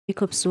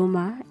Jacob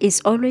Zuma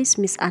is always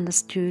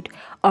misunderstood,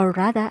 or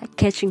rather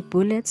catching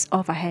bullets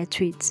over her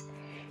tweets.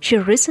 She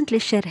recently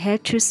shared her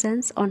 2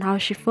 cents on how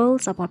she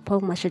feels about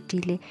Paul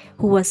Mashatile,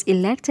 who was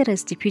elected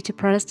as deputy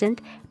president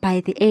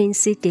by the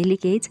ANC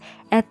delegates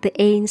at the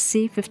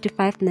ANC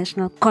 55th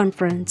National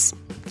Conference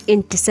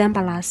in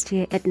December last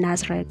year at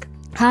Nasrec.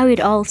 How it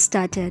all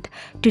started,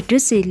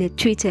 Duduzile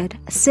tweeted,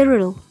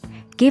 "Cyril,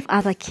 give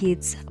other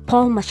kids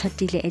Paul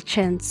Mashatile a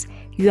chance.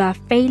 You are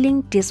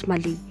failing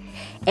dismally."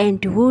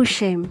 And woo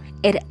shame,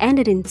 it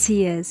ended in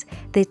tears.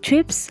 The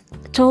tweets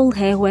told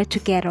her where to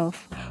get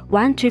off.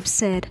 One tweet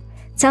said,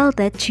 "Tell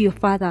that to your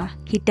father.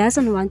 He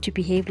doesn't want to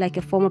behave like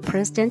a former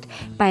president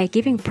by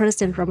giving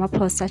President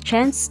Ramaphosa a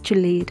chance to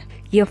lead.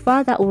 Your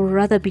father would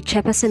rather be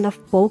chairperson of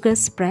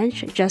bogus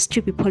branch just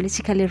to be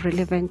politically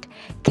relevant.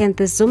 Can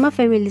the Zuma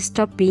family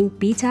stop being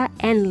bitter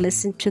and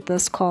listen to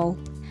this call?"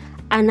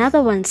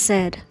 Another one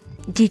said,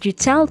 "Did you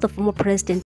tell the former president